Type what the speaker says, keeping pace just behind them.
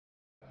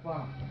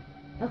Flower.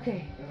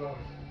 Okay.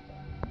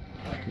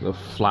 The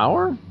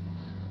flower?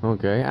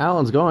 Okay,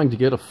 Alan's going to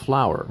get a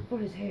flower. For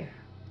his hair.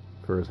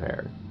 For his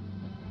hair.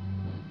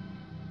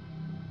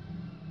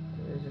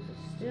 There's just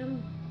a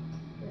stem.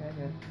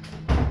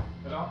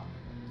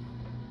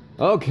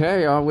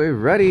 Okay, are we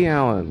ready,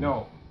 Alan?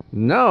 No.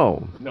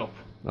 No? Nope.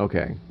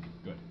 Okay.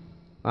 Good.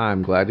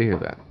 I'm glad to hear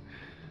that.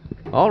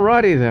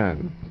 Alrighty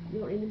then. You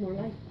don't need any more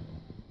light?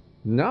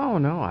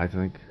 No, I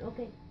think.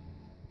 Okay.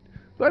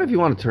 But if you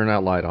want to turn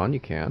that light on, you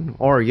can.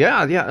 Or,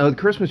 the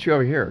Christmas tree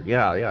over here.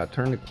 Yeah,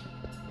 turn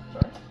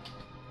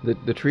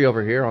the tree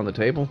over here on the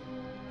table.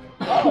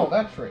 Oh,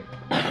 that tree.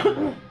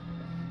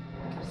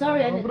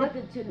 Sorry, I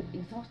neglected to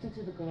exhaust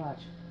into the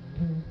garage.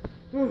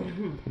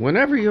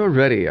 Whenever you're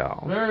ready,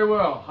 Al. Very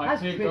well. I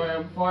That's think great. I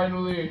am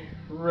finally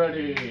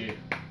ready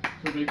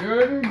to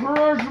begin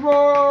Christmas!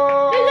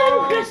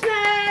 Begin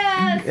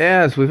Christmas!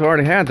 Yes, we've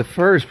already had the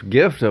first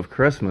gift of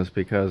Christmas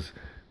because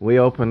we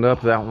opened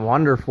up that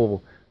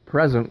wonderful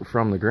present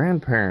from the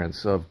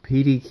grandparents of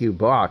PDQ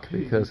Bach,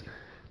 because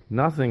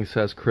nothing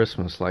says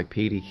Christmas like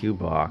PDQ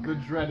Bach. The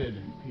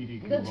dreaded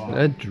PDQ That's Bach.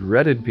 A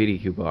dreaded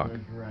PDQ Bach. The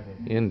dreaded.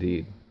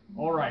 Indeed.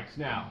 Alright,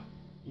 now.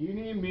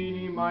 Eeny,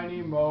 meeny,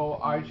 miny, mo,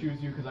 I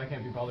choose you because I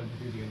can't be bothered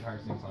to do the entire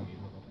sing-song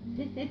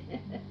thing.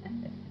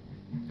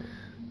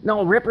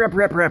 No, rip. Oh, yes.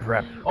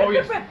 Oh,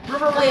 yeah,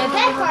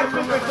 that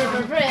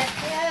part.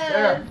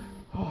 Yes.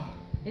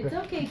 It's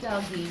okay,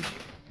 doggy.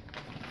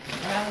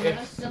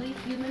 Another silly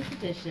human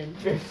tradition.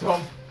 It's a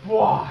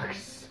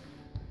box!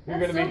 You're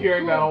going to be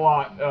hearing that a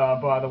lot,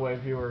 by the way,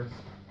 viewers.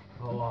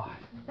 A lot.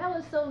 That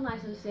was so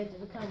nice of Santa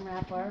to come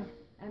wrap our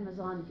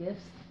Amazon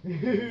gifts.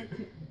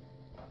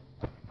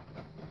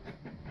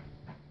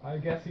 I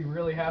guess he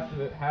really has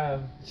to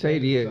have Say,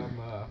 do you,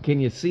 some, can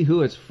you see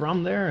who it's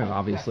from there? And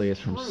obviously it's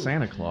from true.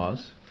 Santa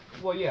Claus.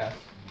 Well, yes.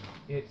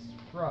 It's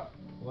from...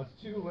 Well,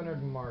 it's to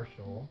Leonard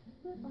Marshall.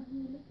 I don't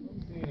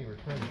see any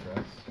return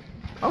address.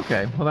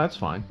 Okay, well that's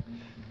fine.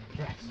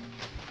 Yes.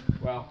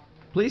 Well,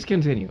 Please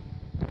continue.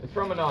 it's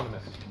from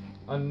Anonymous.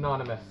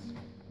 Anonymous.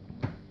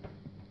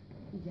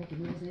 Jackie,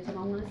 this is what I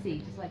want to see,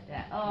 just like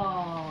that.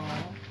 Oh,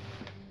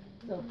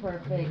 so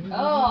perfect.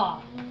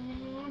 Oh,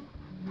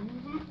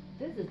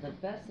 this is the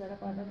best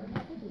setup I've ever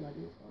had. Would you like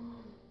this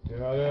one?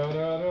 Da, da,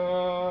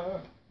 da, da.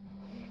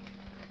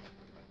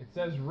 It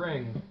says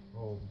ring.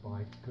 Oh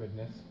my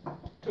goodness.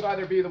 Could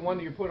either be the one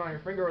that you put on your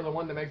finger or the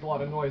one that makes a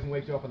lot of noise and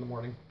wakes you up in the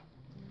morning.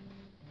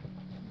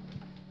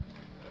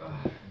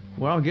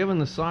 Well, given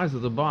the size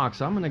of the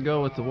box, I'm going to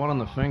go with the one on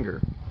the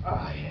finger.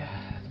 Yeah,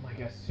 that's my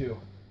guess too.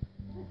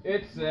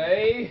 It's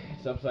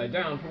upside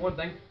down for one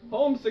thing,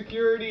 home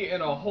security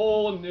in a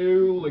whole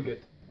new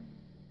liget.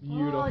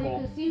 Beautiful. Oh, you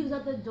can see who's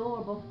at the door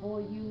before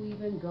you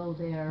even go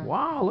there.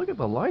 Wow, look at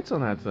the lights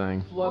on that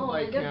thing.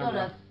 Floodlight and they're camera.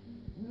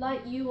 gonna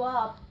light you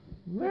up.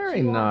 Very put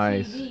you on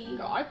nice. TV.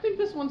 No, I think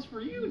this one's for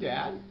you,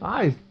 Dad.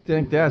 I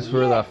think that's for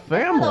the Yes, For the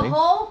family.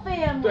 whole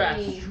family.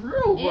 That's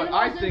true, but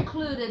I Animals think...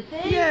 included.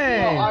 Thank Yay.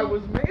 you. Well, I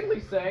was mainly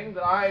saying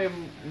that I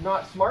am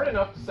not smart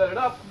enough to set it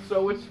up,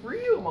 so it's for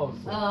you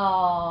mostly.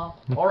 Oh,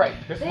 Alright,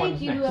 this thank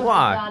one's you next. whoever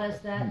Why? got us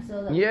that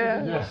so that Yeah.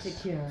 we can Yes. be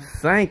secure.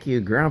 Thank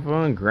you,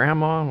 Grandpa and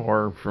Grandma,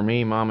 or for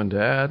me, Mom and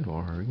Dad,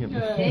 or you know.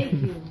 Thank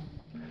you.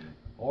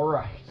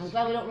 Alright. I'm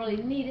glad we don't really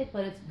need it,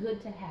 but it's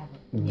good to have it.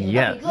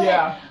 Yes. Okay, go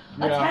Yeah.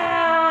 ahead.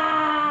 Attack!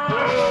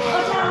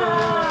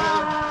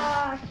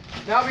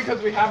 Now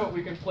because we have it,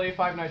 we can play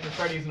Five Nights at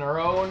Freddy's in our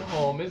own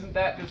home. Isn't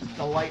that just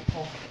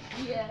delightful?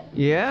 Yeah.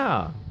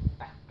 Yeah.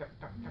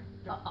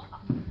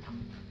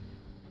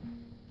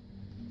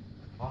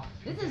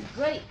 This is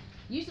great.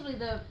 Usually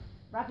the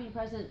wrapping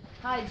present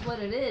hides what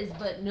it is,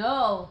 but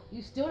no,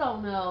 you still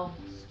don't know.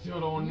 Still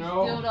don't You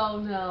know. still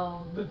don't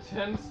know. The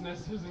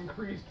tenseness has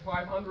increased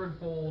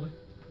 500-fold.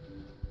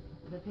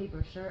 The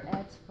paper sure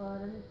adds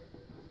fun.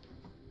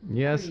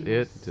 Yes, Please.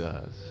 it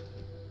does.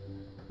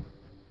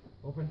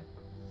 Open.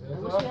 I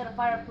wish we had a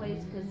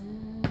fireplace, because...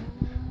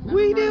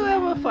 We do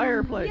have a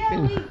fireplace.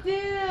 Yeah, we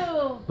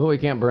do! But we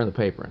can't burn the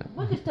paper in it.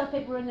 We could stuff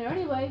paper in there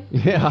anyway.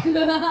 Yeah.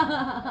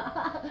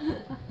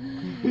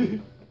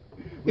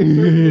 We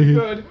certainly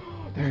could.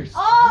 There's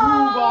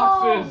Oh! 2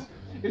 boxes.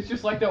 It's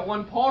just like that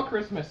one Paul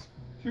Christmas.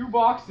 2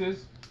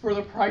 boxes for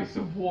the price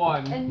of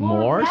one. And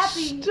More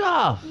wrapping.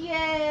 stuff.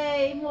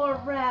 Yay! More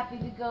wrapping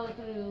to go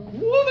through.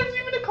 Whoa, there's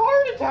even a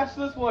card attached to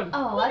this one.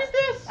 Oh, Look that's, at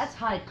this. That's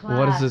high class.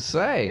 What does it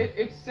say?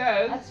 It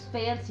says That's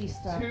fancy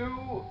stuff.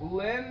 to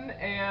Lynn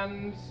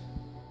and...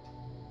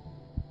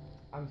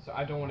 I'm sorry,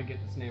 I don't want to get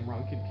this name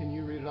wrong. Can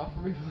you read it off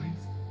for me,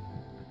 please?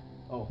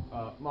 Oh,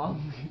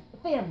 Mom.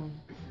 Family.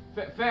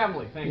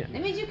 Family, thank Yeah. you.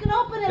 It means you can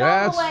open it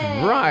That's all the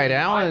way. right, I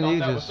Alan. thought You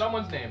that was just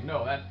someone's name.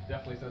 No, that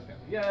definitely says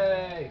family.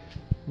 Yay!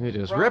 you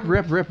just From- rip. From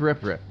Mom and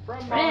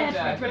Rip,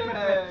 Dad. rip, rip,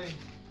 Yay!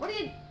 What do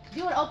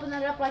you want to open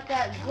that up like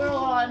that girl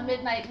on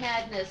Midnight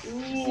Madness?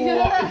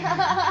 Yeah,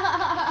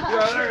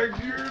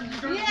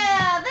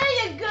 Yeah, there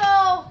you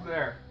go.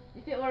 there.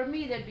 If it were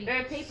me, there'd be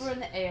It's paper in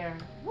the air.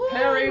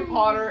 Harry Woo!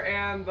 Potter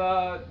and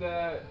the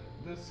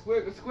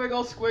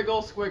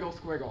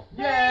squiggle.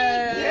 Yay!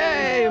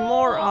 Yay!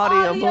 More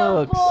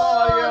audiobooks.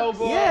 Yale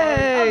books.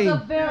 Yay! Of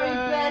the very Yay.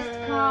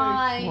 best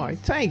kind. Why,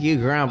 thank you,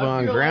 Grandpa I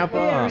and feel like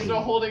Grandpa. we're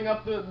still holding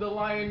up the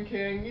Lion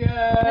King. Yay!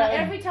 Now,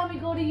 every time we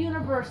go to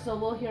Universal,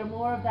 we'll hear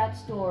more of that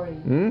story.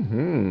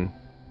 Mm-hmm.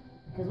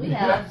 Because we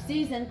have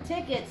season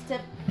tickets to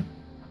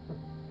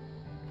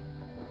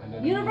And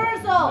then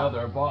Universal.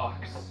 Another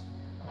box.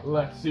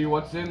 Let's see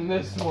what's in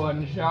this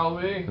one, shall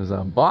we? There's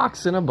a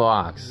box in a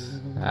box.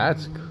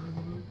 That's cool.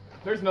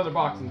 There's another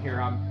box in here.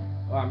 I'm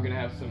gonna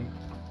have some.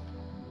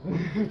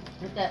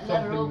 with that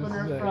letter Something to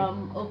opener say.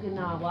 from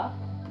Okinawa,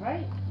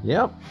 right?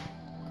 Yep.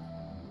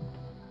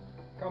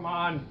 Come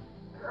on,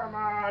 come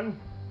on.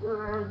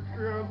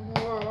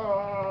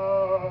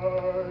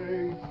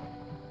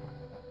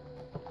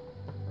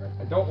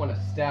 I don't want to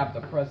stab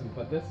the present,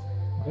 but this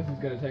is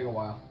gonna take a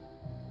while.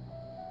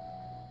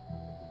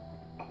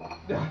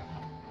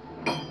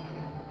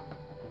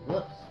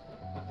 Whoops.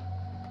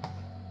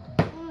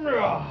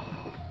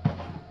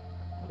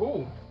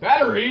 Ooh,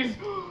 batteries!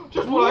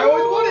 Just what I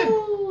always wanted!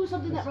 Ooh,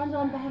 something that runs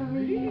on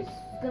batteries.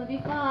 It's gonna be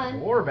fun.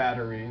 More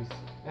batteries.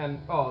 And,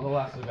 oh, the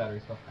last of the battery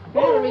stuff.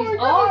 Batteries Oh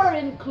my are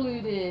goodness.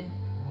 included.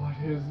 What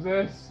is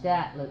this?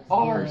 That looks good.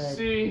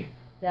 RC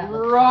That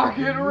looks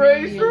Rocket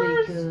really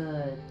Racers?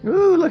 good.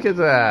 Ooh, look at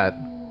that.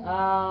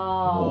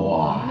 Oh,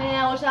 Wow.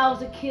 man, I wish I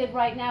was a kid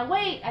right now.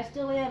 Wait, I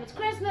still am. It's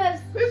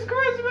Christmas. It's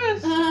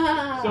Christmas!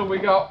 So we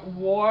got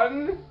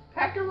 1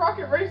 pack of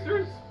Rocket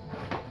Racers,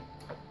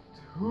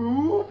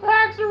 2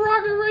 packs of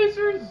Rocket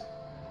Racers,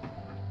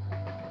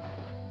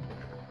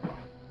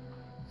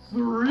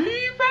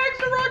 3 packs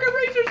of Rocket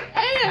Racers,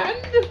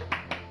 and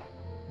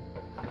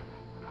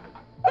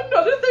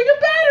another thing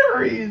of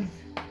batteries!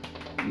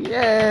 Couldn't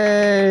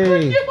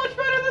Yay! get much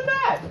better than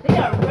that! They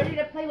are ready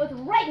to play with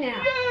right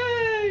now.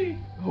 Yay!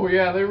 Oh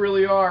yeah, they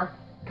really are.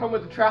 Come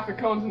with the traffic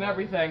cones and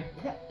everything.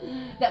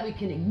 That we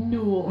can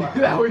ignore.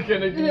 That we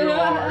can ignore.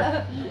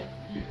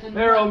 And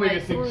They're run only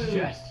right a through.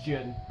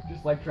 suggestion,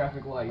 just like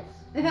traffic lights.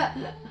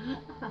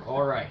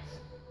 Alright.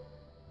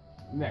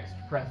 Next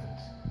present.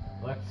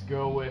 Let's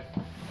go with...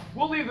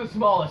 We'll leave the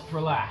smallest for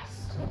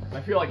last.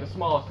 I feel like the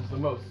smallest is the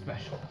most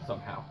special,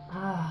 somehow.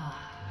 Ah.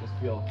 Just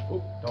feel...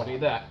 Oh, don't need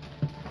that.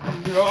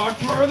 Not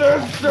for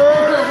this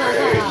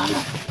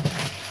thing!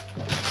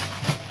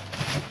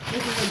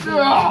 This is a good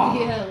Ah.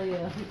 idea,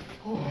 Leo.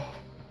 Oh,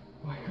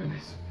 my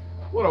goodness.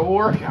 What a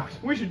workout.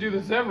 We should do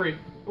this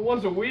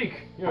once a week.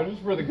 You know,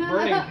 just for the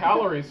burning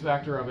calories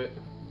factor of it.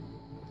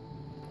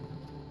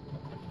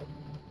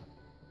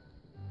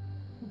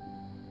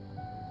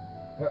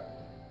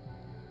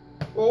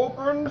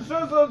 Open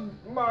scissors,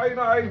 my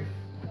knife.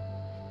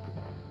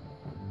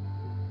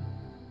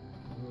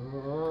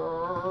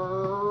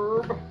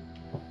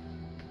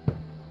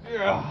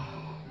 Yeah.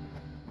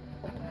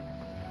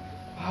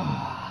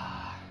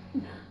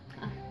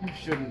 You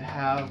shouldn't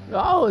have.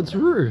 Oh, it's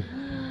rude.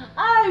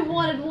 I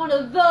wanted one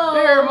of those.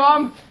 Here,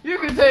 Mom, you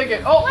can take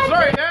it. Oh, My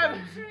sorry, dreams Dad.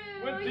 come true.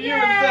 Went to you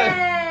instead.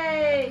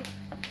 Yay!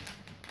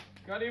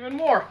 Got even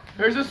more.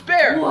 There's a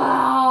spare.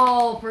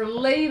 Wow, for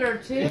later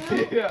too.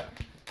 Yeah.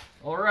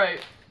 All right.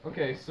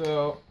 Okay,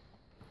 so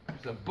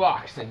there's a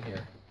box in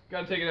here.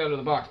 Gotta take it out of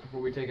the box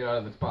before we take it out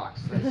of this box.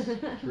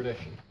 That's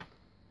tradition.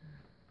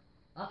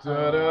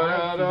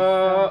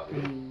 Da-da-da-da.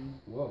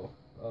 Whoa.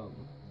 All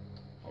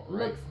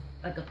right. Looks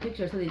like a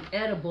picture of something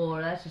edible,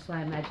 or that's just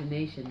my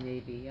imagination,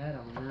 maybe. I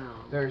don't know.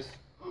 There's,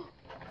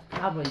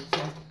 Probably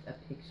just a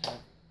picture.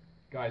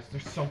 guys,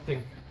 there's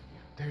something.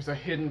 There's a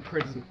hidden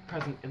present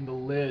in the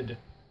lid.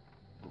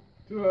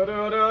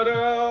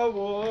 Da-da-da-da.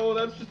 Whoa,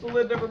 that's just the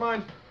lid. Never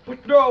mind.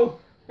 But no,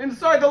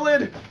 inside the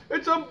lid,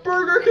 it's a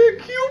Burger King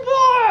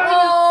coupon.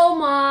 Oh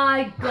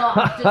my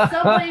gosh! Does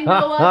somebody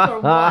know us or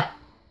what?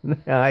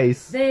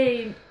 Nice.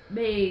 They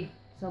made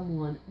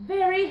someone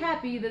very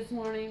happy this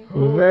morning.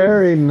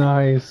 Very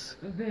nice.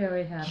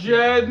 Very happy.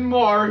 Jed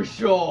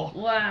Marshall.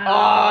 Wow.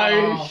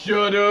 I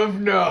should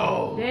have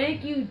known.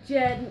 Thank you,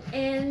 Jed and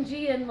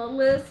Angie and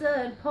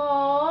Melissa and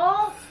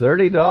Paul.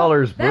 $30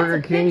 That's a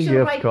Burger King picture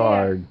gift right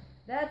card.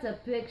 That's a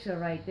picture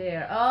right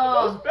there. The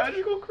Oh, most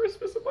magical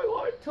Christmas of my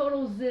life.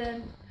 total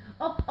zen.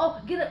 Oh,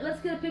 let's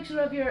get a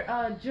picture of your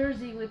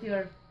jersey with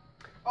your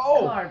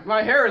Oh, card.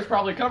 my hair is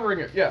probably covering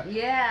it. Yeah.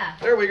 Yeah.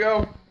 There we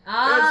go.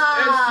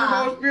 It's the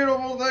most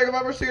beautiful thing I've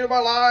ever seen in my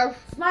life.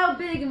 Smile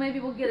big and maybe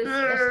we'll get a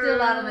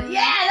still out of it.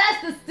 Yeah,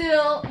 that's the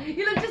still.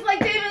 You look just like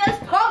David S.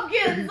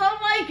 Pumpkins. Oh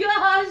my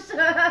gosh.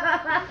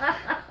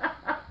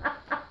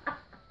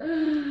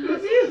 You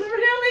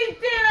really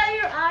did.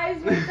 Your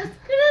eyes were just.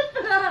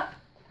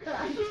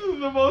 This is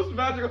the most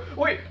magical.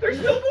 Wait, there's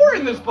still more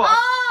in this box.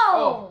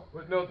 Oh!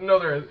 Wait, no,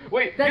 there is.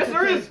 Wait, That's yes,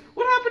 there okay. is.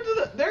 What happened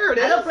to the? There it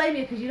is. I don't blame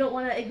you because you don't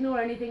want to ignore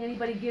anything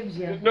anybody gives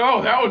you.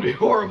 No, that would be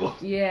horrible,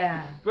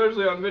 Yeah.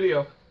 especially on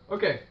video.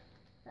 Okay,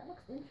 That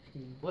looks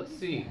interesting. let's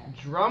see.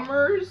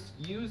 Drummers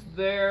use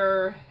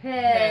their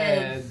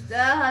Heads.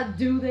 heads.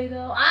 Do they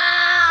though?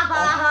 Ah! Ha,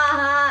 ha,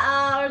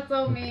 ha, we're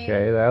so mean.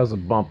 Okay, that was a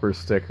bumper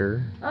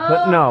sticker. Oh,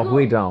 But no, cool.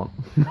 we don't.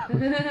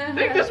 I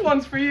think this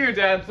one's for you,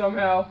 Dad.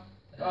 Somehow.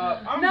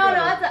 I'm No, gonna...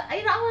 that's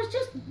I was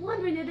just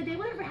wondering the other day,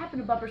 whatever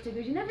happened to bumper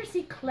stickers? You never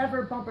see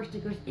clever bumper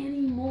stickers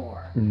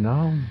anymore.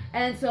 No.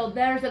 And so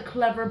there's a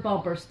clever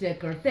bumper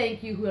sticker.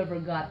 Thank you, whoever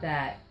got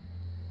that.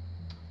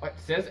 It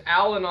says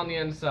Alan on the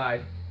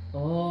inside.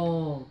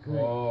 Oh, good.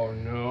 Oh,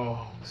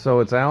 no. So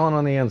it's Alan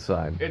on the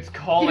inside. It's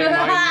calling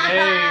my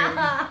name.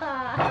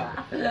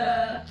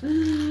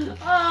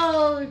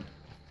 Oh,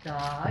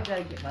 I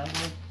gotta get my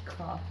own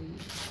coffee.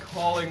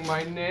 Calling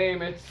my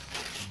name. It's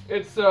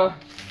So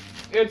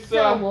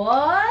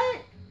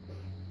what?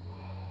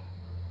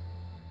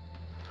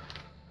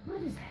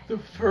 What is that? the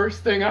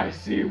first thing I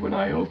see when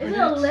I open Is it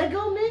a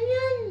Lego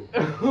minion?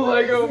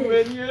 Lego What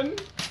is it? minion.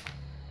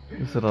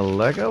 Is it a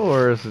Lego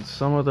or is it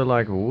some other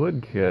like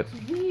wood kit?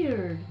 It's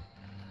weird.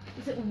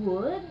 Is it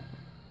wood?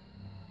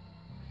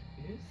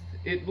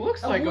 It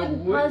looks A like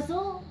wooden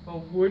puzzle? a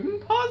wooden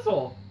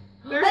puzzle.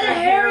 There's And a a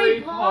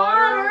Harry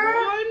Potter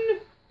one.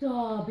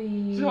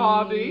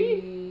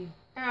 Dobby.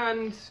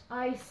 And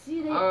I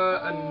see they.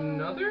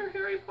 another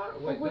Harry Potter.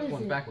 Wait, what this is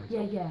one's it? backwards.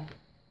 Yeah.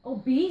 Oh,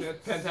 Beast.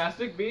 It's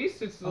Fantastic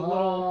Beasts. It's the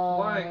little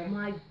flying. Oh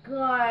my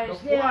gosh.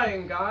 The Yeah.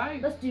 flying guy.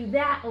 Let's do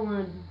that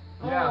one.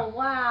 Yeah. Oh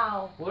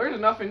wow. Well, there's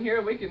enough in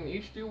here. We can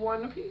each do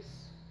one apiece,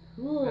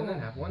 Cool. and then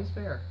have one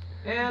spare.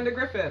 And a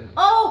griffin.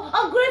 Oh,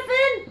 a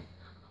griffin!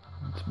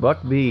 It's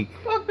Buckbeak.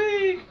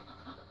 Buckbeak.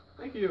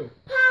 Thank you.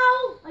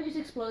 Pow! I just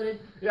exploded.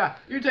 Yeah,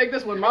 you take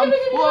this one, Mom. Give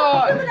it Whoa.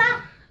 out.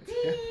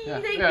 Yeah,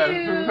 Thank yeah,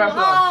 you. pass it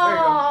on. There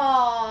you go.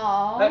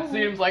 Oh. That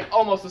seems like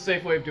almost a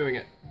safe way of doing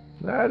it.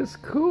 That is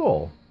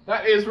cool.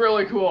 That is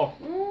really cool.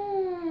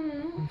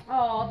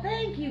 Oh,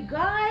 thank you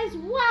guys.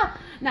 Wow.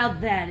 Now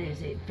that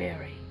is a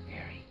very,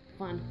 very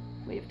fun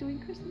way of doing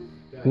Christmas.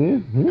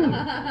 Mm-hmm.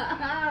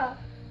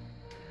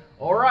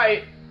 All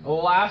right,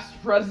 last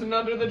present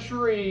under the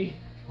tree.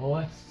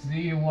 Let's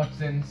see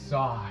what's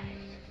inside.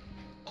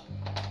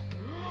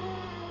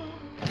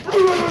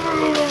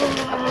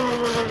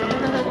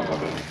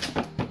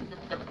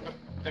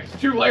 There's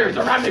 2 layers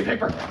of wrapping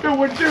paper. Who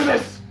would do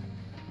this?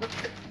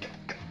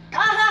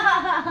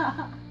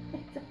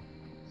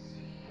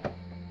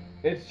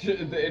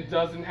 It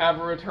doesn't have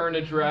a return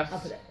address. I'll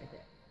put it right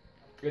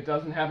there. It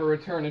doesn't have a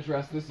return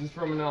address. This is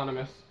from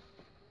Anonymous.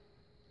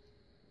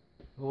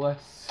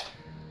 Let's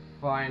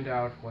find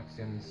out what's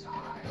inside.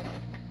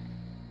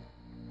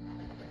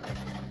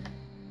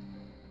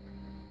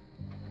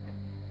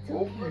 It's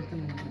okay,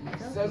 dude.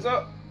 It's okay. Says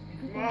up.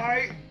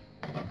 My.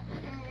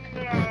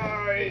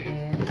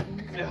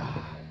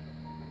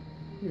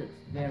 He looks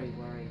very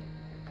worried.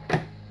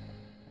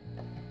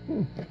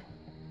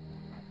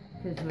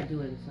 Because we're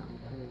doing something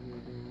crazy.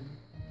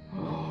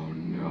 Oh But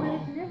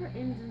no. it never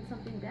ends in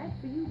something bad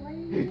for you. Why are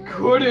you It worried?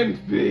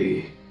 couldn't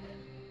be.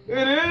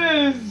 It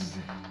is.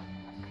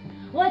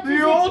 What's The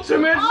this?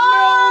 ultimate Oh,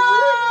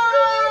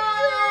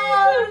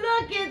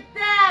 look at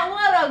that!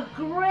 What a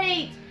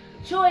great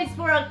choice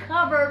for a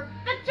cover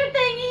picture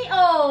thingy!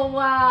 Oh,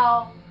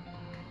 wow!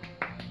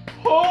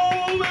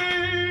 Holy!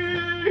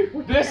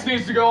 This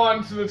needs to go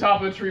on to the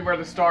top of the tree where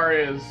the star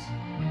is.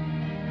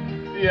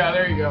 Yeah,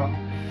 there you go.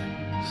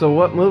 So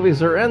what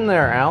movies are in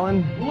there,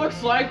 Alan?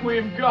 Looks like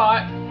we've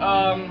got,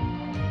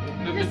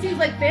 This seems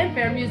like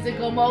fanfare music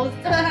almost.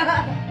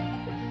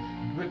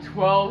 the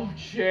 12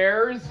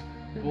 chairs,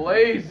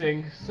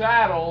 Blazing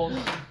Saddles,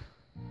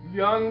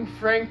 Young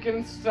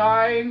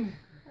Frankenstein,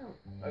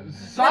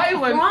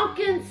 Silent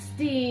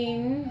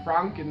Frankenstein.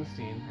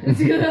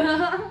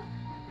 Frankenstein,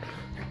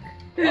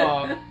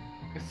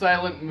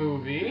 Silent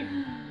Movie,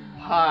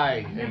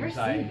 High Never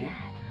Anxiety, seen that.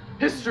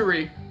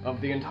 History of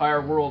the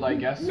Entire World, I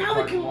guess. Now we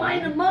part can one.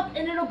 line them up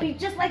and it'll be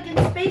just like in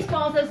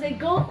Spaceballs as they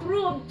go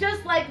through them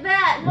just like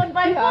that, one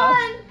by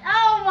one.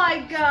 Oh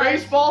my god.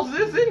 Spaceballs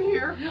is in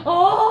here.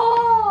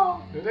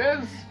 Oh! It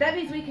is. That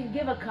means we can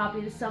give a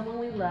copy to someone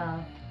we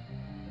love.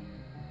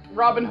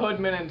 Robin Hood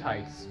Men in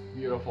Tights.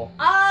 Beautiful.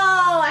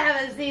 Oh, I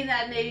haven't seen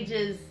that in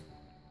ages.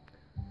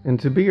 And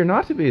To Be or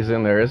Not To Be is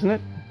in there, isn't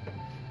it?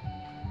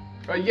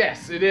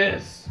 Yes, it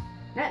is.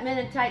 That Men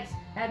in Tights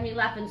had me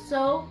laughing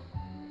so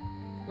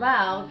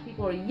loud,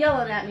 people were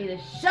yelling at me to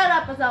shut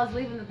up as I was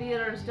leaving the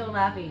theater and still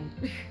laughing.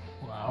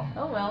 Wow.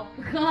 Oh well.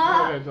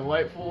 What a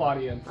delightful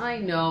audience. I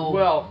know.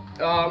 Well,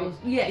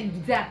 yeah,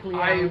 exactly.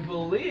 I Alan.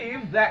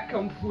 believe that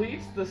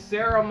completes the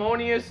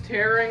ceremonious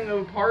tearing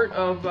apart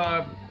of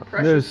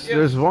precious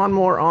There's gifts. one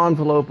more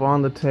envelope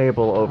on the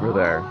table over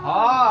there.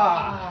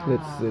 Ah!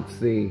 It's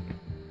the It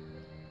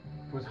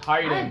was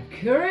hiding. I'm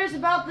curious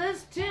about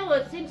this too.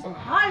 It seems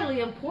highly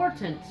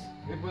important.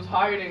 It was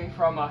hiding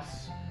from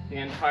us the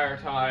entire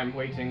time,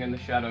 waiting in the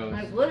shadows.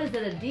 Like, what is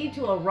it? A deed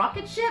to a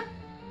rocket ship?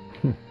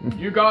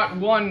 You got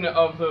one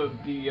of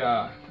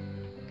the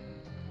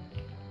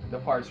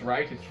parts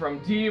right. It's from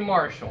D.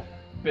 Marshall,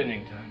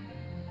 Bennington.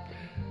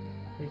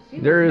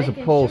 there is a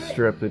Making pull sure it-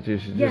 strip that you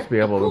should Yeah, just be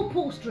able a cool to.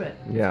 pull strip.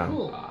 It's Yeah.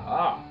 cool.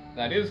 Ah,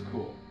 that is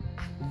cool.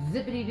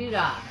 Zippity doo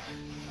dah.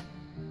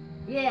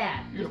 Yeah.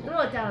 Just Beautiful. throw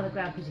it down on the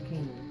ground because you came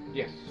in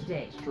Yes,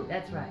 today. it's true.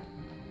 That's right.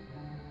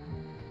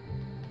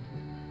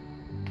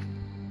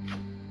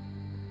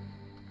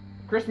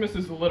 Christmas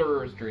is the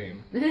litterer's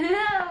dream.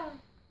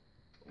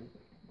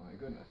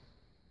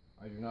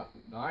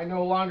 I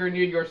no longer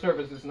need your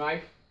services,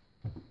 knife.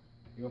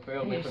 You have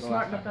failed And me you're for the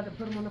smart last enough time. not to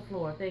put them on the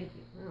floor. Thank you.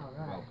 All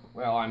right.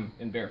 Well, I'm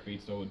in bare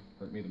feet, so it would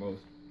hurt me the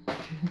most.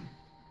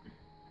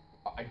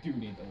 I do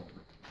need the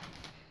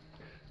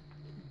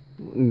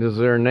lever. Is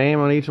there a name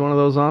on each one of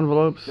those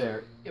envelopes?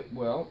 There. But if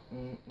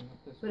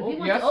he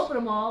wants to open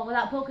them all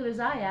without poking his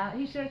eye out,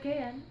 he sure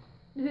can.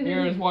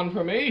 Here's one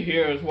for me.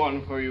 Here's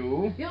one for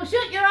you. You'll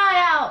shoot your eye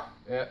out.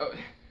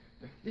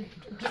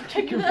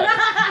 Take your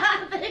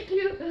back. Thank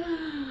you.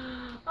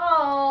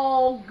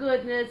 Oh,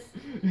 goodness.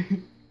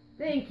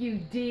 Thank you,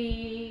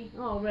 Dee.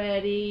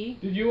 Already.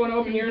 Did you want to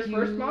open yours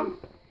first, Mom?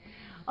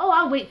 Oh,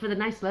 I'll wait for the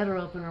nice letter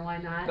opener. Why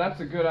not? That's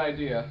a good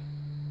idea.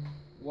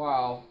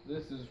 Wow,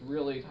 this is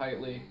really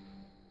tightly.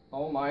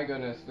 Oh my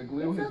goodness, the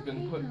glue has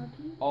been put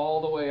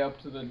all the way up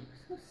to the... I'm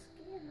so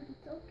scared.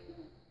 It's okay.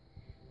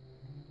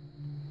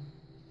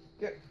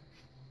 Get.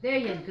 There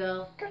you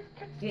go.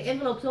 The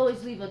envelopes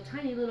always leave a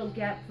tiny little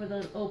gap for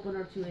the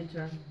opener to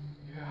enter.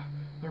 Yeah,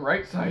 the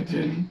right side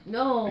didn't.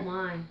 No,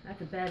 mine.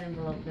 That's a bad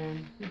envelope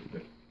then.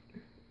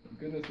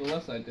 Goodness, the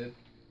left side did.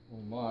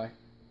 Oh my.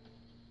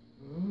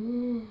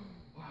 Ooh,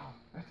 wow,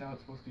 that's how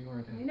it's supposed to be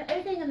oriented. You know,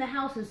 everything in the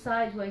house is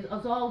sideways.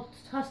 It's all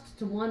tussed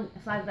to one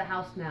side of the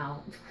house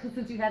now.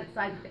 Since you had it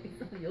sideways.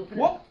 You open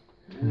it. Whoop!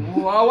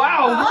 Wow,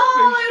 wow, Oh,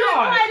 perfect it went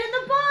shot! right in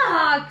the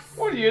box!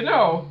 What do you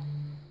know?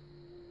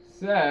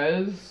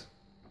 Says,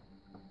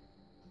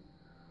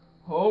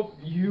 hope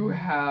you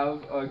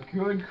have a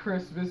good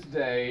Christmas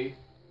day.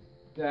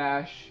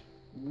 Dash,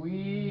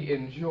 we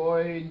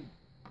enjoyed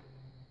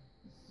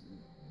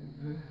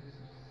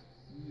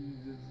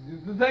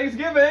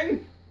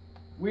Thanksgiving.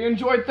 We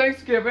enjoyed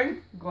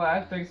Thanksgiving.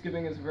 Glad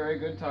Thanksgiving is a very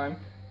good time.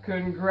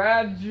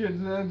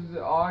 Congratulations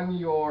on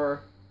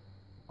your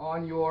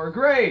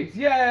grades.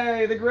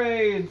 Yay, the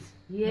grades.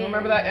 Yeah. You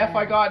remember that F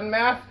I got in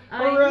math?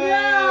 I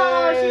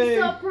know. She's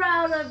so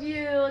proud of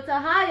you. It's a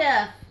high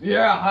F.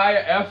 Yeah, high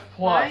F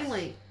plus.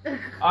 Finally.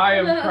 I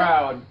am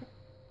proud.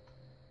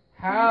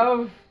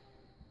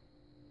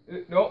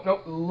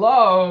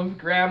 Love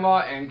Grandma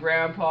and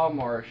Grandpa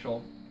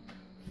Marshall.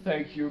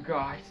 Thank you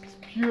guys. It's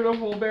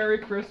beautiful. Merry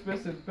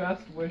Christmas and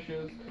best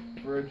wishes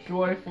for a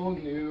joyful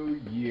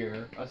new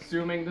year.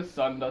 Assuming the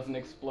sun doesn't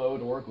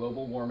explode or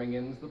global warming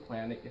ends the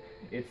planet.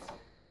 It's...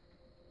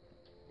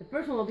 The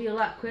first one will be a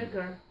lot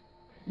quicker.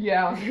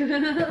 Yeah.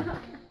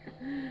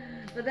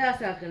 But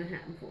that's not going to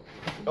happen for you.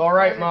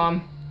 Alright,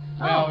 Mom.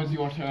 Now it's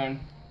your turn.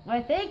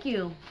 Why, thank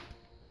you.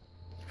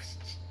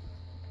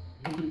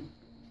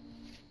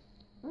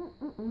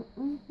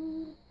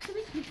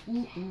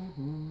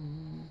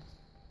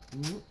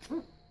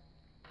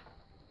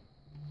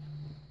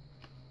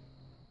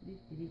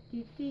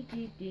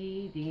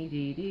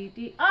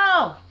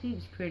 Oh,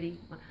 seems pretty.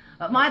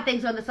 My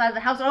thing's on the side of the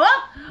house. Oh,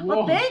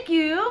 well, thank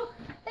you.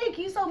 Thank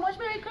you so much.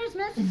 Merry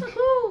Christmas.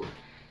 Woo-hoo.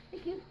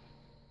 Thank you.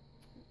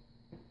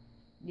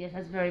 Yes,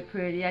 that's very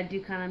pretty. I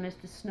do kind of miss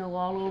the snow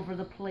all over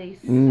the place.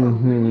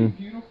 Really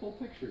beautiful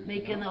pictures.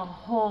 Making the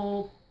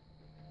whole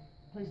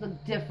place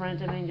look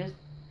different. I mean, just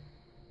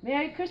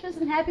Merry Christmas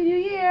and Happy New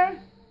Year.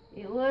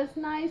 It was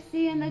nice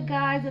seeing the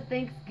guys at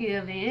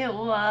Thanksgiving. It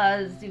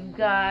was, you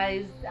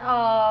guys.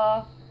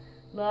 Oh,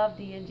 love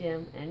Dee and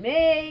Jim. And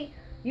may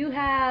you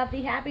have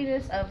the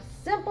happiness of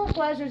simple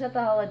pleasures at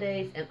the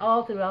holidays and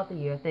all throughout the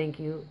year. Thank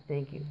you,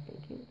 thank you,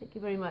 thank you, thank you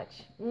very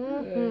much.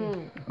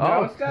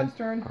 Now it's Dad's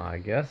turn. I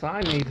guess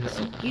I need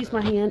to... Excuse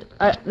my hand.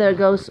 There it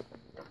goes.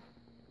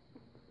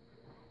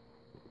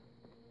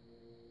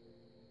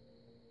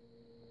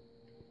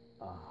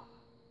 I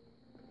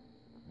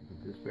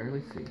can just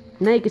barely see.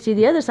 Now you can see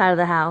the other side of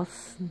the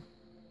house.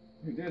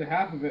 You did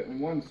half of it in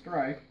one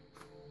strike.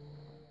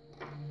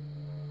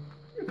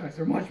 You guys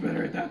are much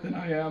better at that than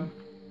I am.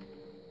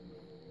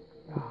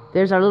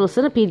 There's our little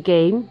centipede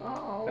game.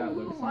 Oh, That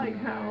looks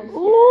lighthouse.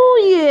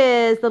 Oh,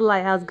 yes, the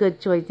lighthouse.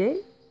 Good choice, eh?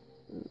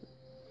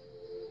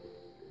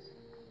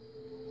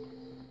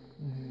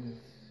 Let's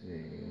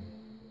see.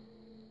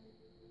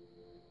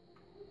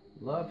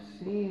 Love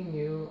seeing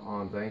you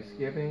on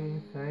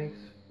Thanksgiving. Thanks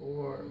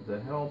for the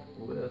help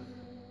with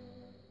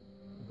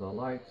the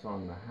lights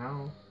on the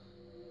house.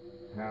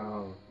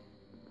 Have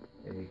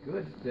a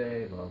good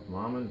day. Love,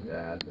 Mom and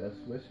Dad. Best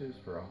wishes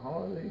for a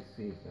holiday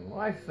season.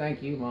 Why,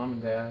 thank you, Mom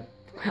and Dad.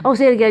 Oh,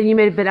 say it again. You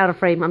made it a bit out of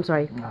frame. I'm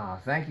sorry.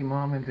 Thank you,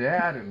 Mom and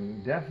Dad,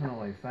 and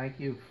definitely thank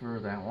you for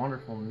that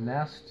wonderful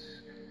Nest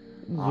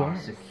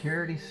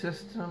security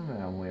system.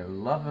 And we're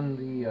loving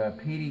the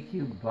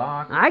PDQ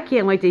box. I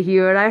can't wait to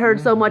hear it. I heard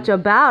so much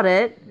about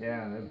it.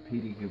 Yeah, the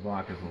PDQ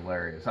box is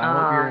hilarious. I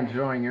hope you're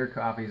enjoying your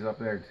copies up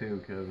there too,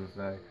 because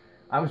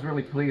I was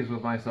really pleased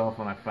with myself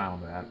when I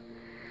found that.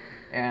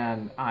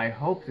 And I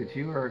hope that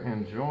you are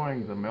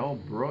enjoying the Mel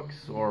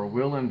Brooks, or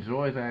will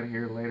enjoy that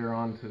here later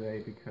on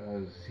today,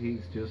 because he's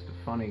just a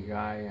funny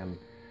guy, and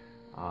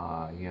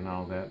you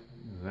know,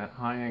 that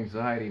high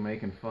anxiety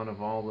making fun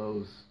of all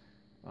those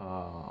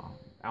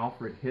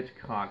Alfred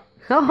Hitchcock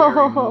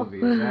Oh.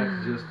 scary movie.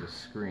 That's just a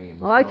scream.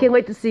 Well, I can't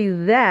wait to see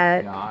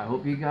that. Yeah, I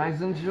hope you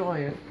guys enjoy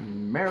it.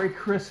 Merry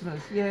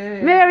Christmas.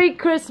 Yay. Merry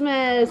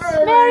Christmas!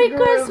 Merry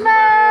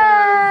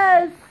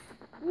Christmas!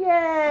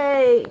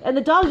 Yay! And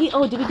the doggy.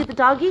 Oh, did we get the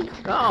doggy?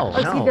 Oh,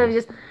 Let's no.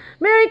 just.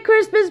 Merry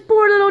Christmas,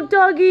 poor little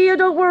doggy. Oh,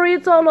 don't worry,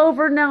 it's all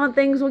over now and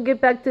things will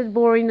get back to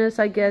boringness,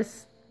 I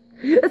guess.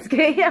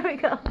 Okay, here we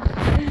go.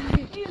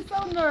 He's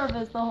so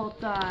nervous the whole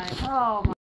time. Oh, my.